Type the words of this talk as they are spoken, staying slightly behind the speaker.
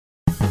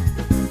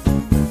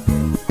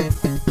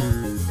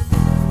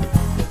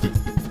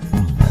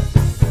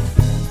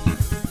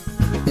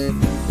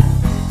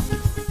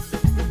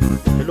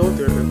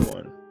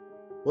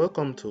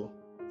Welcome to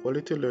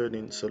Quality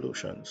Learning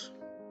Solutions.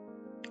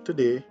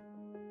 Today,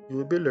 you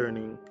will be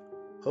learning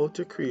how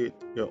to create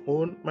your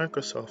own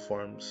Microsoft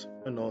Forms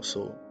and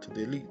also to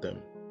delete them.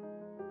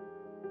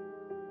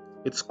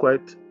 It's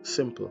quite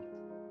simple.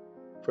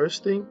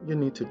 First thing you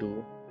need to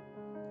do,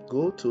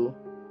 go to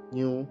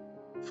New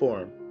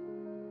Form.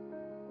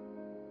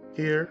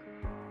 Here,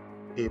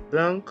 a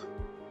blank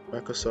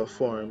Microsoft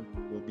Form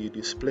will be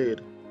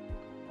displayed.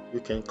 You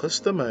can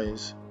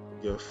customize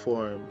your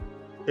form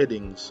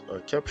headings or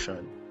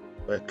caption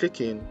by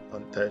clicking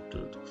on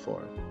Titled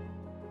Form.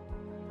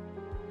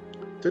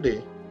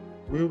 Today,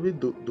 we will be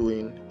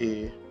doing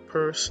a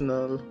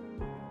personal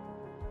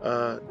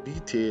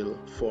detail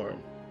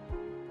form.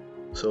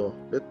 So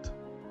let's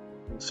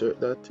insert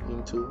that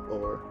into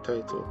our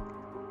title.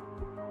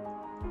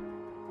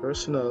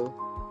 Personal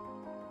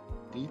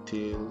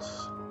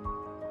details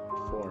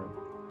form.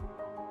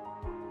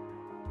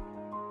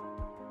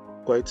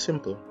 Quite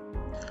simple.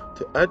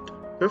 To add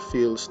your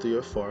fields to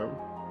your form,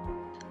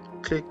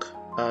 click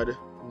Add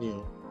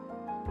New.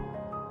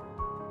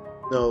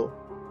 Now,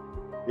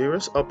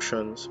 various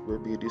options will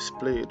be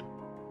displayed.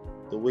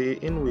 The way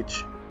in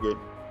which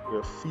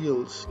your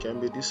fields can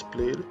be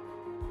displayed,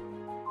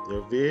 there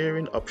are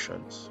varying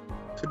options.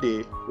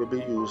 Today, we'll be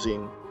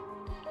using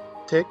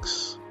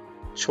text,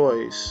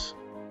 choice,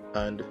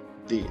 and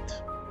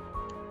date.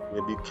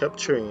 We'll be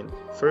capturing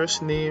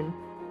first name,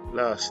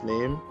 last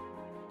name,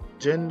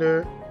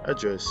 gender,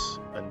 address,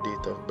 and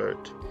date of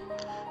birth.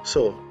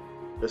 So,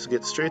 let's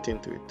get straight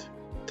into it.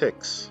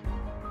 Text.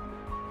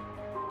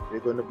 We're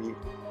going to be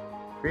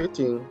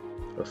creating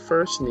a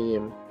first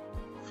name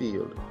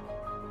field.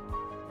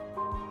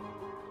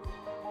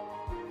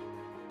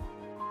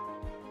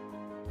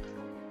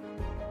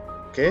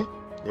 Okay,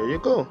 there you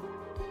go.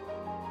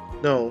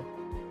 Now,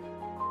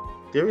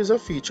 there is a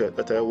feature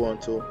that I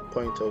want to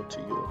point out to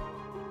you.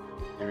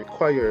 The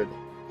required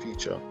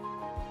feature.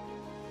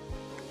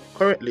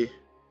 Currently,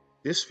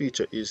 this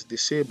feature is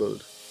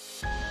disabled.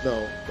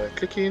 Now, by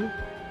clicking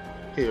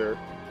here,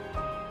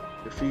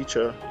 the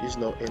feature is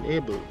now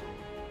enabled.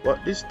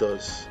 What this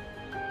does,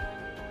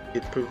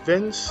 it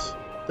prevents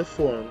the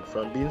form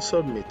from being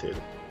submitted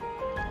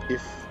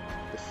if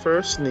the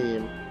first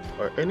name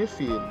or any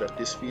field that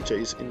this feature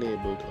is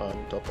enabled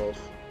on top of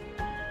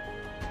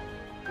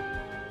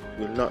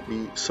will not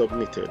be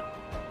submitted.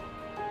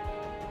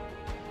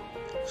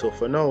 So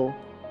for now,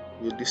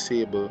 we'll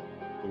disable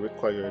the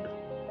required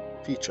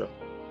feature.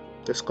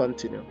 Let's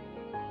continue.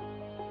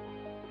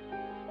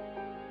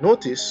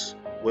 Notice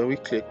when we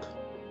click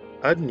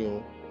Add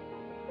New,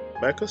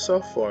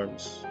 Microsoft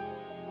Forms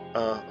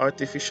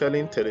artificial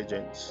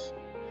intelligence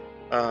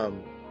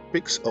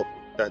picks up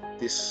that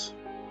this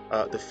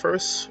the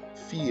first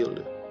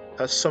field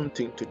has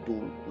something to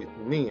do with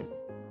name.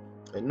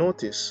 And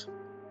notice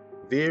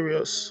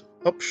various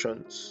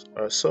options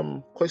or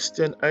some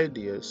question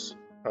ideas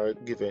are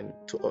given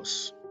to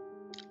us.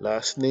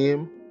 Last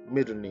name,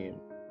 middle name.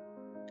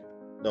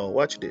 Now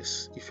watch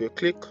this. If you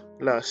click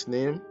last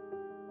name,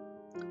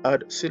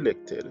 Add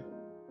Selected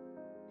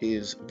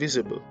is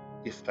visible.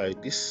 If I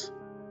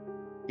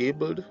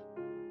disabled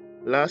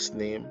last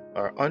name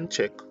or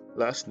uncheck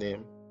last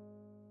name,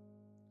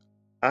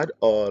 Add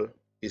All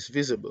is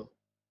visible.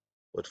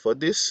 But for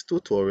this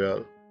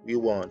tutorial, we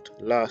want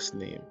last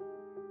name.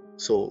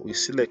 So we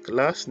select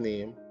last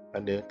name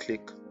and then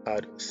click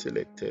Add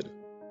Selected.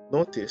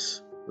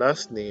 Notice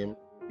last name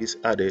is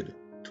added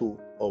to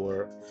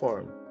our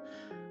form.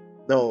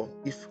 Now,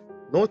 if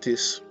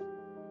notice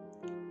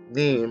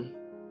name,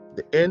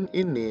 the N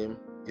in name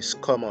is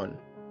common.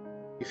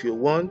 If you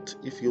want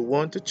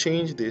to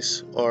change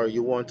this or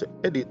you want to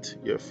edit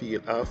your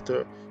field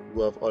after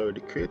you have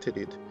already created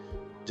it,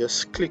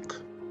 just click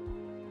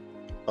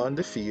on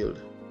the field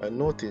and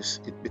notice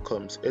it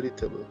becomes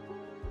editable.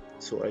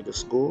 So I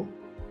just go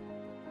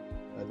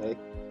and I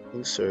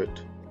insert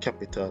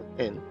capital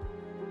N.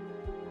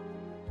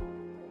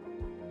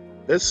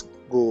 Let's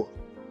go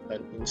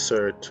and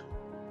insert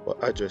our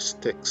address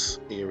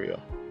text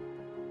area.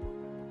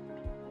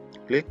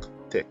 Click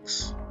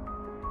text.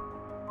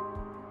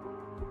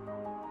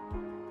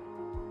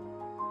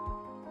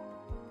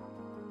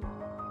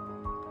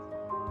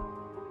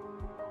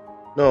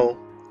 Now,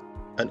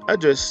 an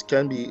address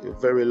can be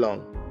very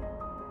long,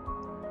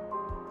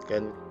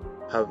 can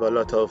have a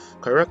lot of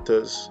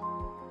characters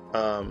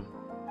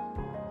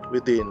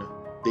within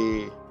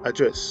the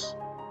address.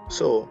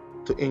 So,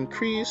 to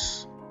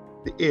increase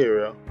the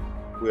area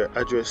where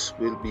address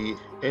will be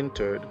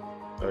entered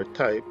or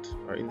typed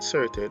or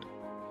inserted,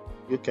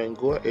 you can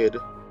go ahead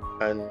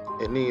and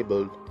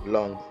enable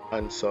long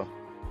answer.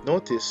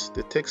 Notice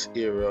the text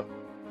area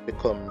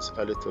becomes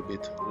a little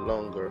bit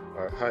longer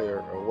or higher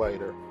or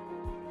wider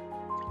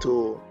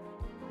to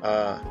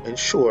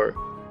ensure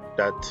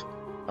that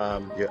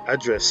your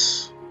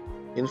address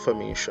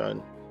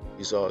information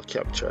is all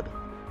captured.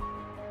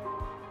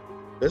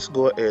 Let's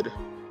go ahead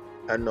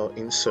and now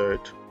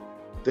insert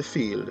the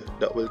field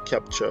that will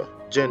capture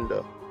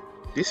gender.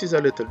 This is a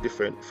little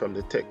different from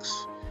the text.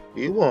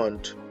 We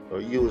want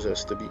our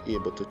users to be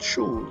able to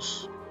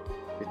choose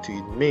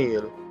between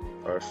male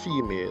or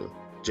female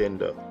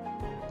gender.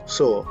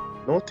 So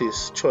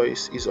notice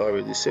choice is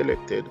already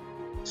selected,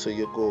 so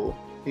you go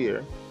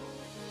here.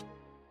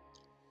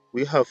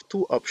 We have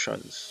two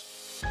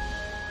options.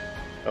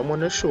 I'm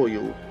going to show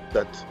you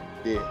that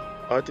the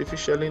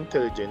artificial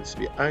intelligence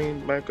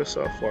behind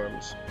Microsoft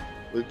Forms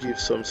will give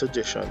some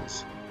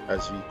suggestions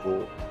as we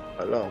go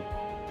along.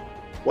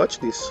 Watch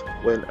this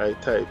when I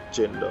type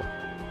gender.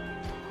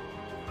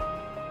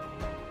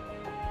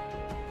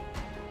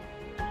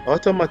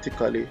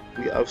 Automatically,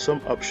 we have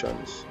some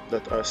options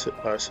that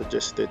are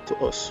suggested to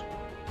us.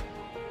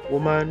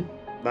 Woman,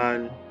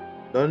 man,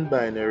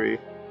 non-binary,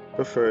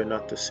 prefer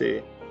not to say.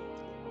 In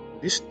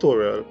this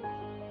tutorial,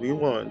 we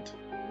want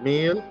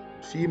male,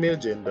 female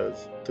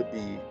genders to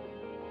be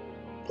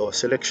our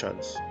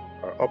selections,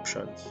 our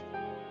options.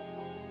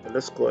 And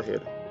let's go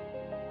ahead.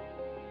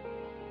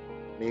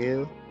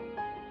 Male,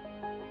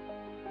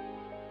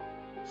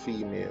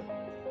 female.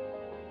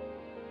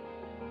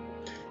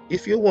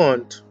 If you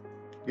want,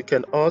 you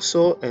can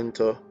also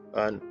enter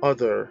an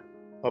other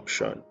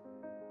option.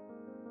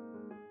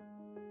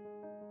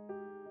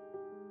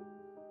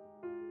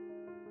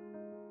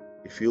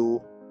 If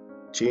you've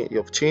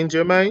changed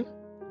your mind,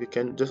 you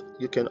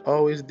can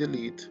always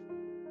delete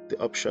the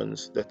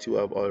options that you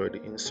have already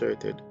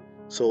inserted.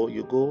 So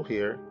you go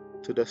here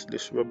to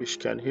this rubbish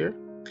can here,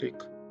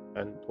 click,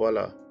 and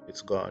voila,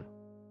 it's gone.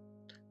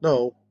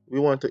 Now we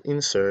want to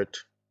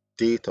insert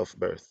date of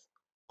birth.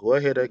 Go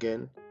ahead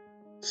again,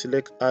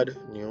 select add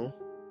new.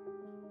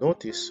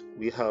 Notice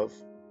we have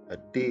a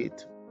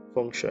date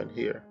function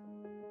here.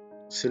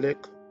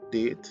 Select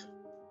date.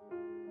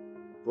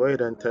 Go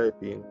ahead and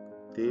type in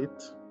date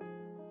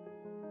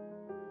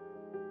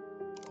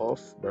of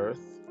birth.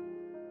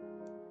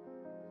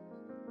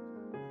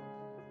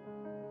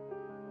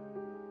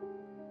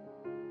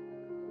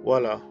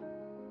 Voila,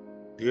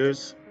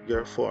 there's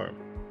your form.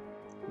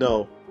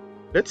 Now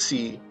let's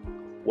see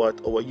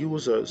what our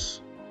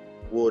users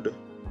would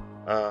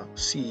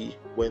see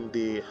when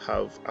they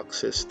have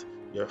accessed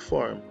your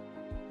form.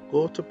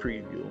 Go to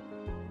preview.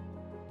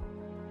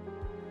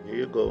 Here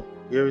you go.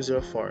 Here is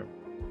your form.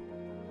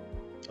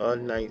 All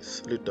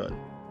nicely done.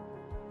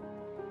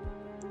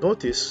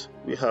 Notice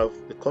we have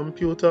the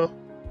computer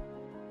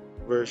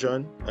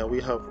version and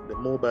we have the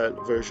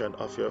mobile version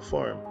of your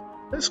form.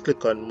 Let's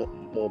click on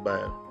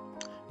mobile.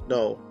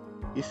 Now,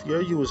 if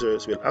your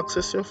users will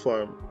access your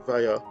form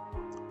via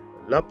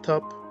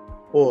laptop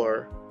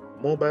or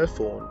mobile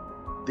phone,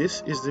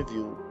 this is the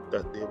view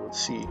that they will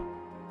see.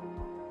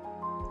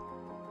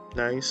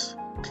 Nice,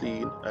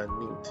 clean, and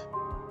neat.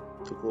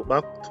 To go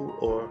back to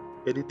our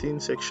editing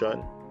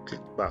section,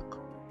 click back.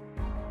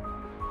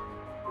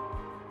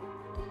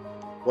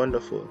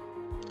 Wonderful.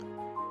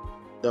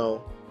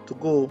 Now, to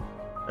go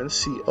and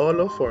see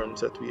all our forms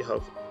that we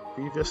have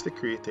previously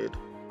created,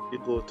 you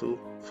go to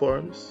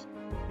Forms,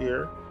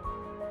 here,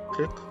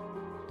 click.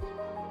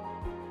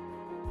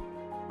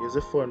 Here's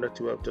the form that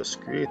you have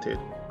just created,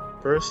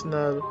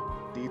 Personal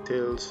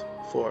Details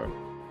form.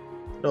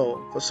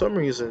 Now, for some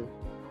reason,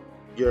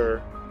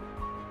 your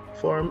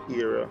form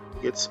area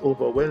gets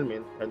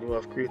overwhelming and you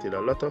have created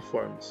a lot of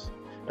forms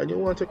and you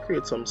want to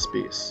create some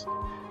space.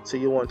 So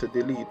you want to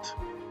delete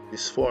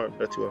this form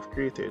that you have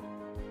created.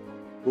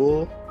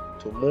 Go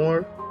to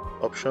more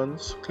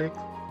options, click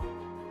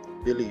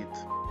delete.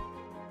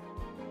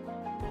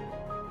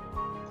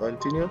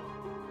 Continue.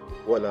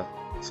 Voila,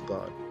 it's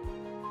gone.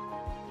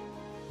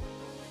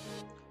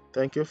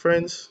 Thank you,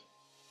 friends.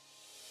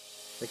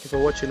 Thank you for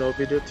watching our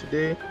video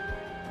today.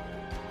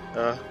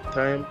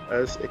 Time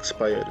has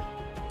expired.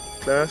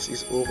 Class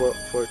is over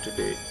for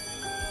today.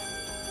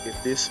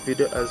 If this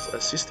video has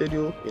assisted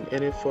you in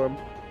any form,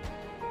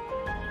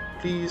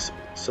 please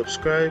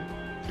subscribe.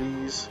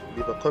 Please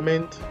leave a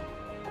comment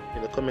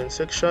in the comment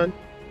section.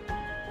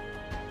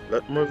 A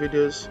lot more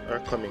videos are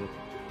coming.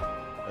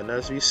 And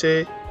as we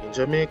say in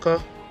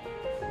Jamaica,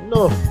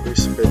 no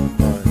respect,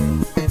 man.